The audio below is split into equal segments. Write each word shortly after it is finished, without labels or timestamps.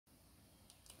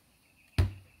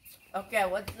Okay,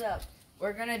 what's up?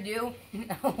 We're gonna do a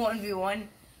 1v1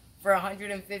 for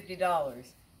 $150.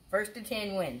 First to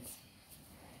 10 wins.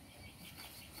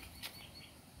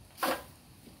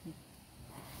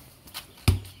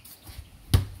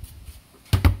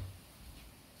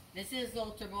 This is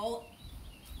Ultra Bolt.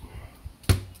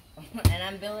 And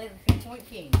I'm Billy the 3-point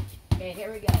king. Okay,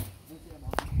 here we go.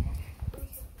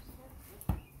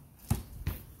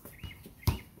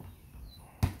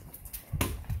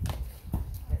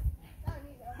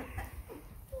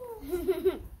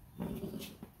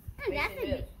 Check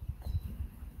it.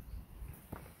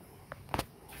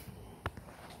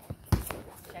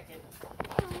 Check it.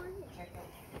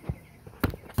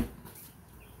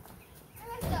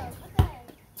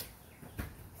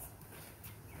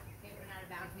 Okay, we're not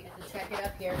about to. We have to check it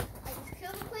up here. I just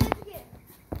killed the plants again.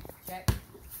 Check.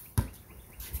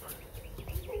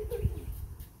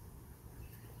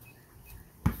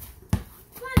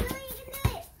 Come on, Billy, you can do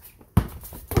it.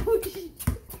 Oh, shit.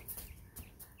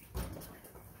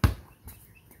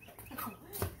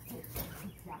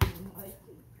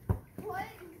 What?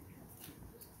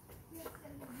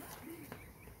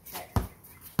 Check.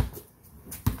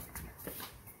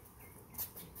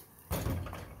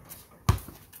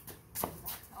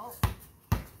 Oh.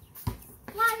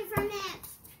 Fly from that.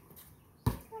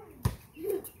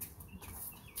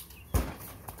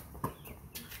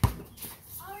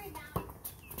 I'll rebound.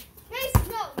 Hey,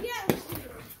 Snow, get out of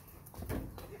here.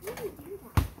 How do you do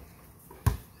that?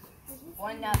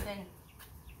 1-0.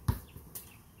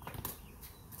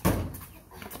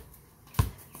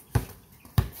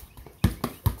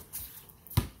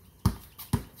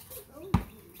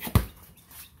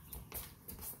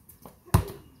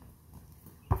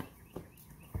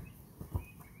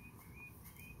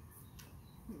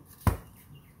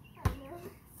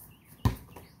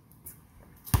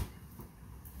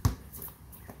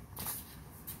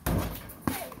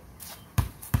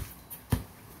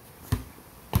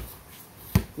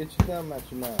 Get your thumb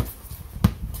out your mouth.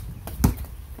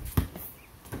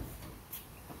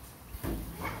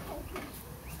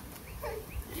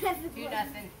 That's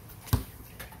 2-0.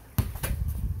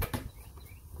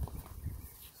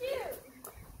 Shoot.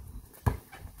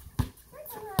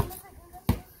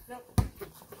 Nope.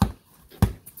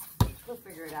 We'll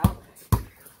figure it out.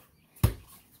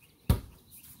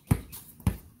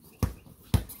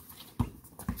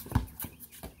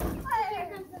 Here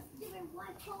comes the stupid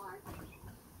white car.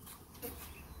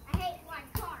 I hate white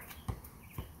cars.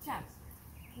 Chaps.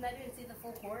 Can I didn't see the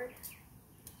full court?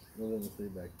 We didn't see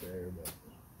back there, but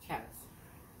Chaps.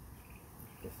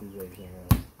 let's see everything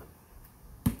else.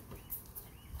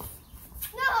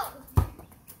 No!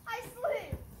 I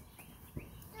slipped.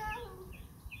 No.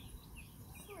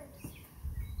 Slipped.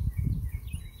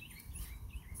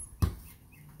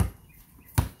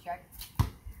 Check.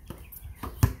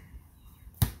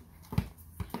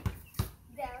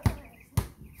 Down.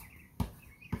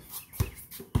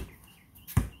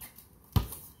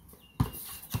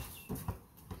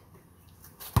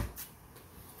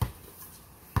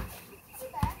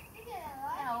 Sit back. You get it,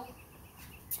 right? No.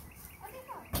 Okay,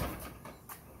 fine.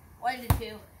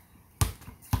 1-2.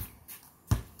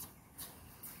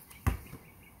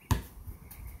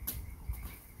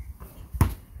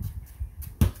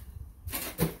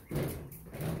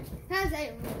 How's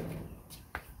that?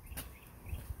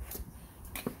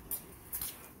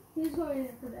 Who's going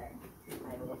in for bed?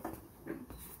 I will.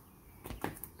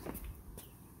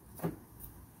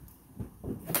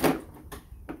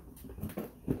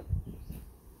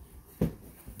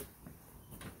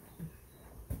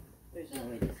 There's no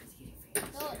way this is getting famous.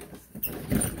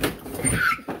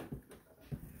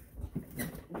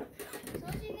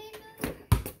 What's your name, Billy?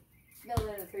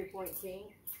 Billy the 3-point king.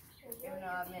 Even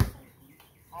though I've missed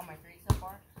all my 3 so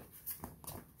far.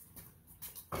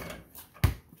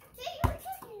 See, you were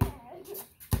kicking that.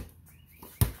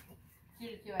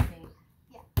 2-2, I think.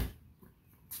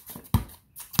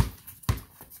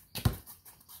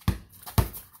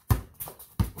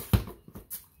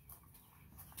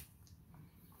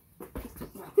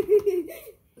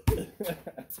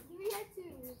 We had to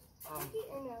check it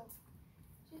or no?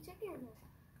 Should we check it or no?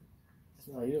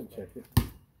 No, you don't check it.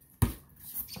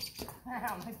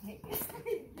 I'm gonna take it.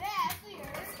 Yeah, actually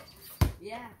hurt.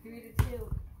 Yeah, 3-2.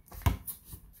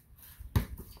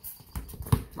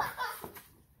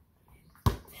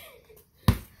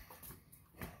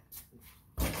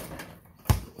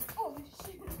 Oh,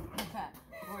 shoot.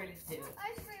 4-2. I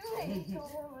screamed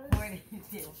like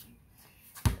 4-2.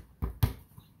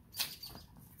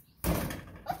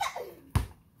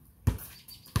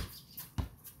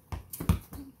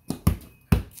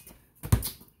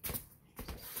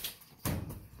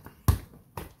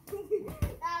 What the?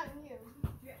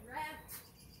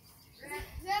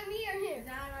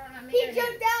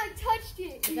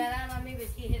 that out on me, but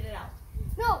he hit it out.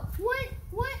 No, what?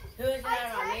 Who is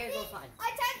that on me? Here's what's fine. I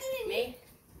tapped it in. Me?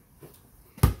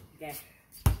 Okay.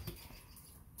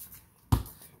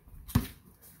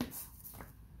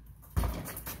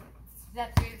 Is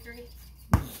that 3-3?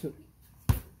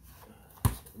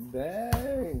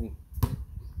 Dang.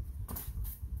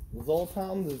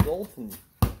 Zoltan the Zoltan.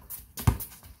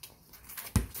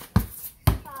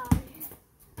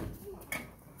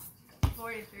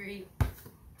 4-3.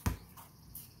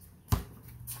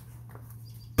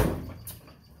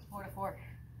 4-4.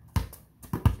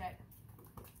 Check.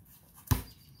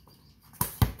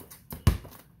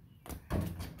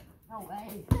 No way.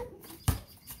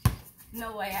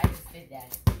 No way I just did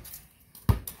that.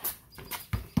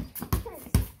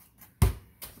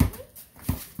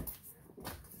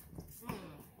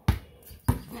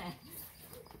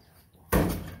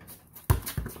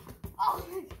 Oh.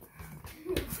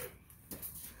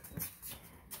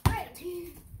 Right.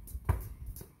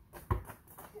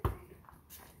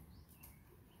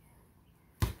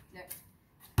 Next.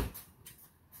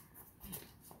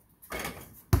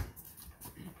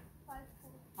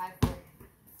 5-4.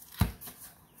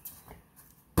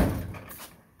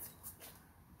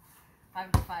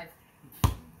 5-5.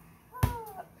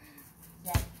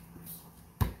 Yeah.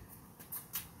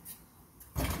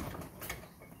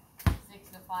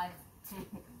 6-5.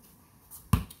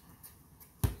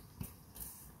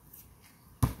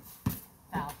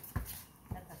 Foul.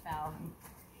 That's a foul.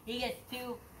 He gets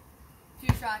two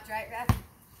shots, right, Ref?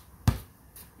 2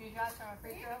 shots from a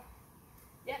free throw?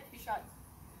 Yep, 2 shots.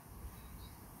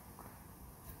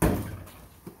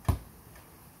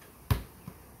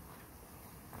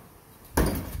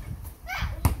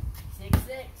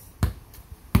 Six.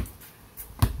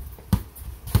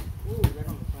 Ooh, they're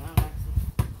on the ground, actually.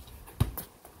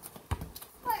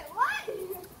 Wait, what?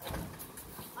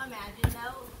 Imagine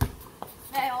those.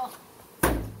 Fail.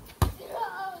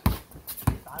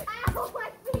 Ow, my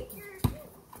finger.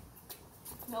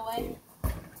 No way.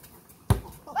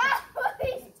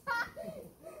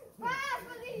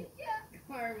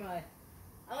 Karma.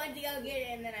 I went to go get it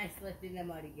and then I slipped in the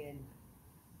mud again.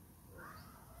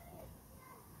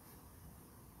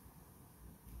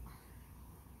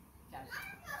 Josh,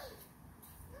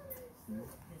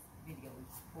 this video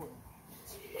is horrible.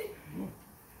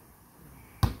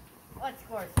 What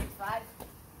score? 6-5?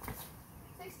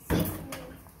 6-6.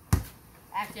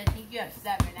 Actually, I think you have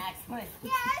 7. Actually.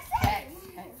 Yeah, I said.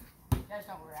 Just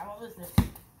don't worry. I won't lose this.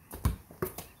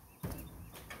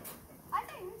 I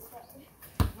think this way.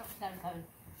 Nope, 7-7.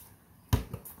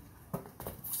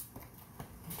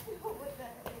 What the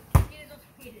heck?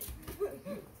 Get it.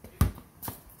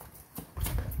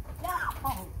 No.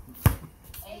 Oh.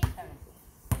 8-7.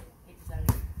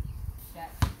 8-7.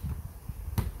 Check.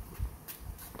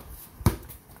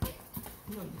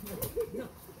 No.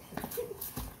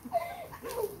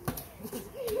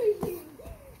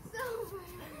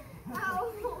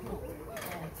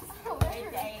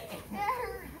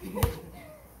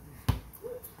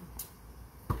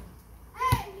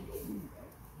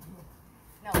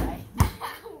 No way.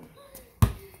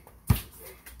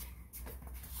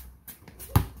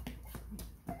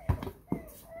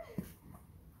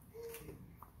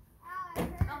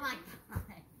 Oh my god.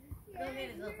 Go get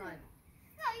it, look on.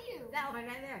 Not you. That one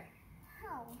right there.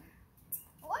 How?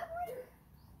 What?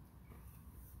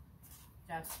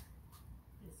 Josh,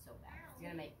 this is so bad. It's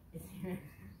gonna make.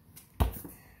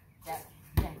 Jack.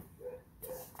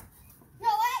 No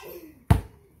way.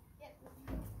 Yep.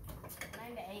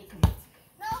 9-8.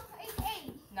 No,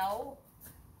 8-8. No.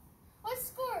 What's the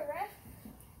score, ref?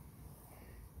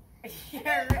 You're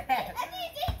right. I think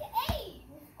it's 8-8.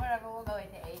 Whatever, we'll go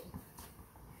 8-8.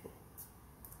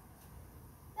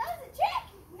 That was a check.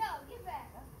 No, get back.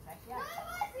 Check, No, yeah. it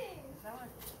wasn't. That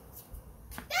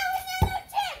That was not a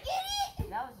check,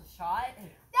 idiot. was a shot.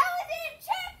 That wasn't a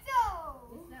check, though.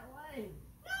 Yes, that was.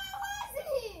 No, it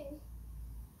wasn't.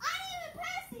 I didn't even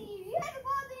pass it to you. You had the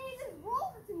ball, then you just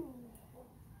rolled it to me.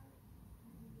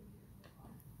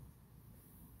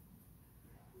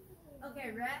 Okay,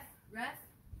 ref.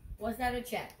 Was that a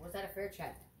check? Was that a fair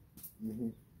check? Mm-hmm.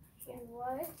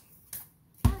 What?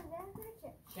 Oh, that was a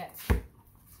check. Check.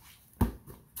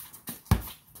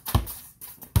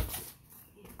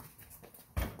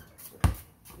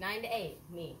 Nine to 8,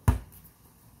 me.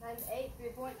 9-8,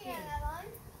 3-point Yeah, team. that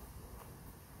line.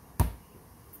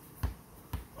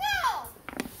 No!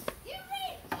 You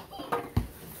made it.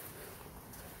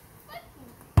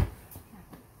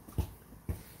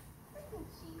 Freaking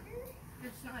cheater.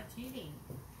 It's not cheating.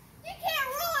 You can't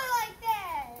roll it like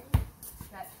that.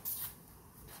 Check.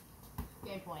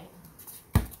 Game point.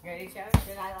 You ready, Joe?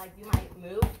 Should I do my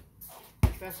move?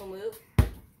 Special move.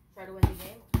 Try to win the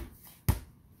game.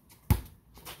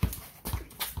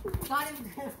 Got him.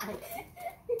 What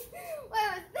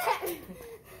was that?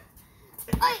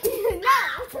 Oh,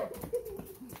 no!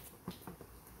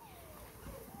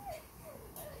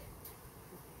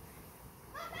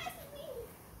 Not passing me.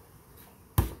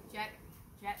 Check.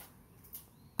 Check.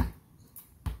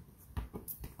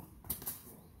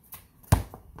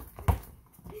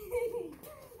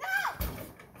 No!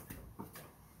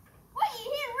 Wait,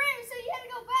 you hit rim, so you had to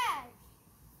go back.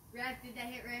 Ref, did that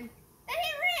hit rim? That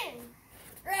hit rim.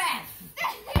 Ref!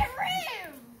 That hit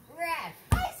rim. Ref!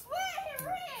 I swear it hit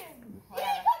rim. You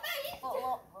didn't come back. You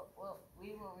Well, we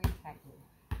will recheck it.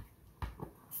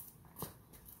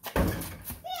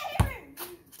 yeah, hit rim.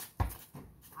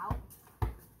 Out.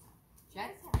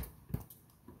 Check.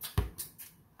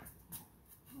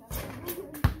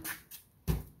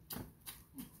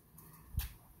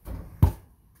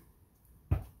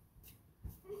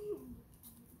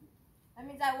 That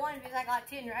means I won because I got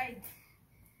 10 right.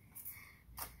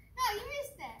 No, you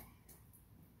missed that.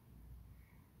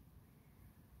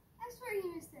 I swear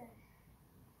you missed that.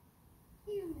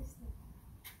 You missed it.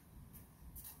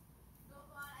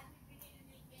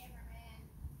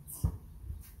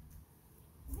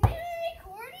 Is it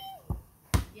recording?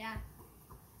 Yeah.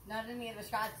 Not any of the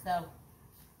shots though.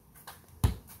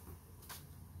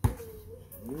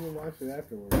 You can watch it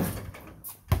afterwards.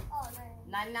 Oh, no.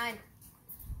 99.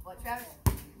 What, Travis?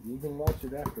 You can watch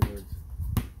it afterwards.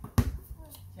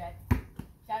 Check.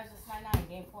 Travis is 99.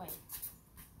 Game point.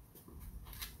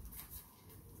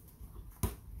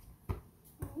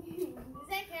 Does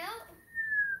that count?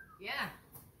 Yeah.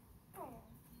 Oh.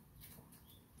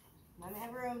 Let me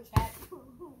have room. Check.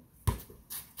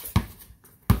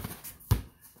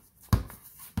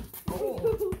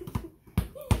 Oh.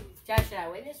 Travis, should I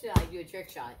win this or should I do a trick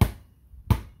shot?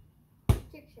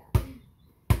 Trick shot.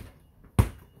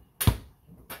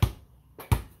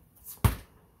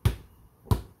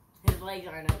 His legs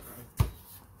aren't open.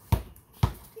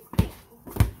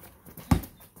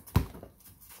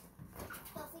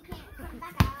 Plus, he can't come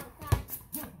back outside.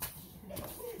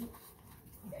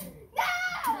 No!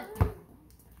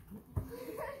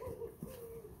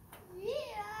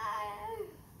 Yeah.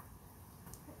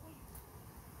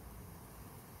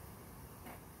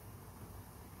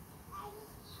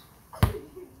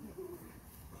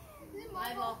 Is it My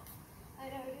my ball. ball? I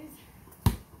know it is.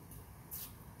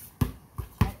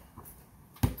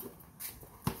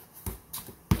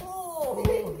 Oh!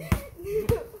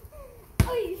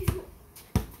 Oh, you.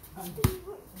 Oh, no.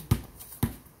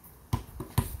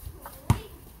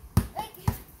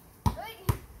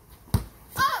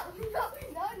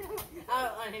 I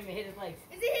don't want him to hit his legs.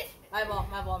 Is it hit? My ball,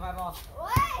 my ball, my ball.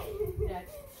 What? Check.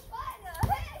 What the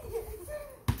heck?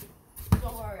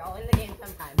 Don't worry, I'll win the game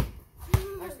sometime.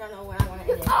 I just don't know when I want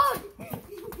to end it. Oh!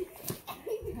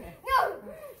 No!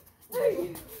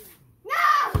 No!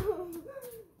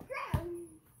 Crap!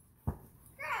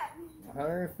 Crap!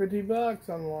 $150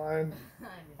 on the line.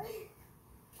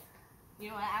 You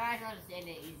know what? I might as well just end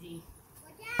it easy.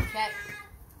 Watch out! Check.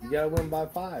 You gotta win by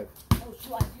 5. Oh,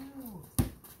 shoot, I do.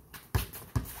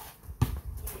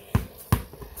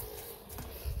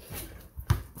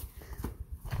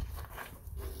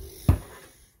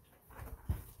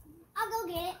 I'll go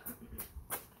get it.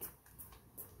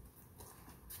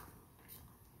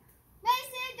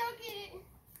 Mason, don't get it.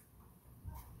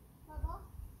 Bubble.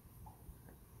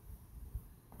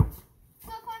 So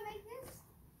if I make this,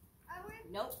 I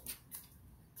win. Nope.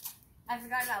 I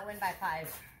forgot about win by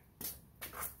 5.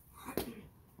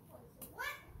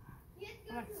 What? You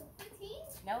have to go to 15?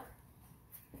 Nope.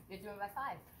 You're doing by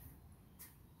 5.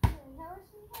 How much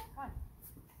do we have? Come on.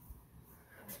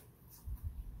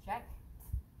 Check.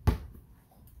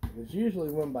 It's usually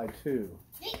win by 2.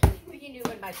 We can do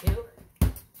win by 2.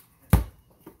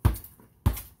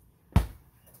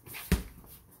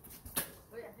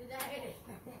 Did that hit it?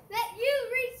 That you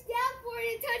reached down for it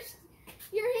and touched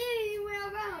your hand and it went out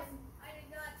of bounds. I did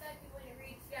not touch it when it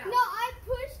reached out. No, I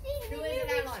pushed it and Who then is you it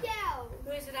that reached one? down.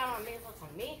 Who is it down on me? It looks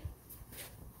on me.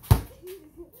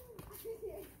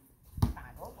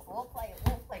 Fine,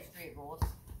 we'll play street rules.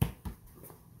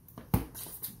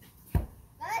 Now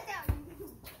that's down.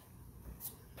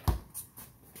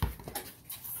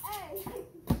 Hey.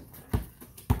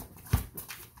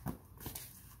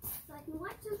 So I can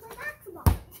watch them play basketball.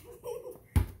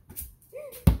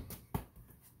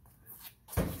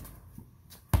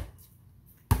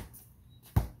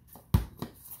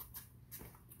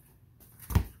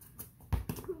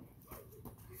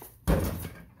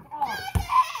 Oh,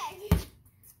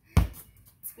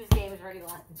 this game has already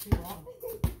lasted too long.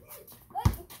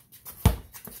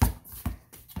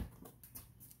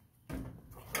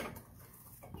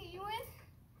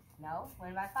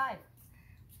 win by 5.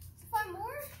 5 more?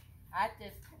 I have to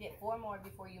get 4 more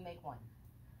before you make 1.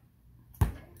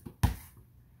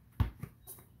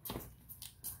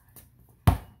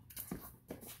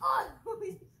 Oh!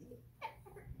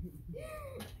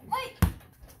 Wait!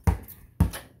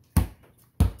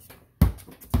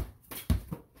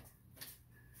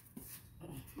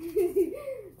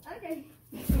 Okay.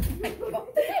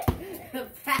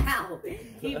 Foul!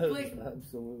 He That is pushed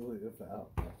absolutely a foul.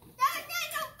 That's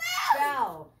no foul!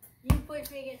 foul! You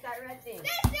pushed me against that red thing.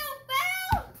 That's no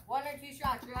foul! 1 or 2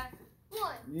 shots, ref.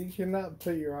 1. You cannot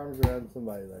put your arms around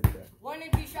somebody like that. 1 or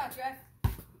 2 shots, ref.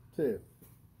 2.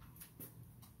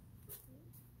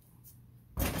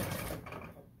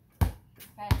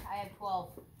 Okay, I have 12.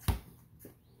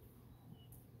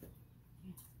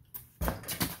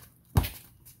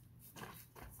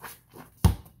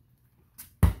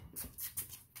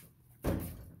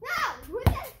 No! What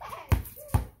the heck?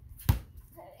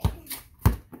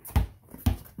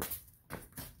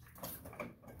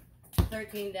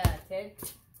 13 to 10.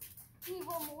 Need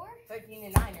 1 more? 13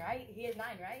 to 9, right? He has 9,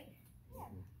 right? Yeah.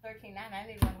 13 9. I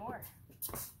need 1 more.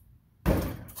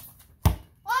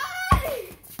 Why?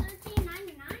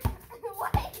 13.99.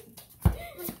 What?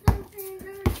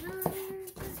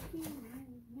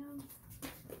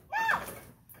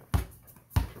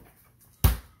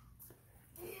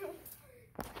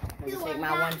 Let me take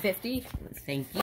my 150. Thank you.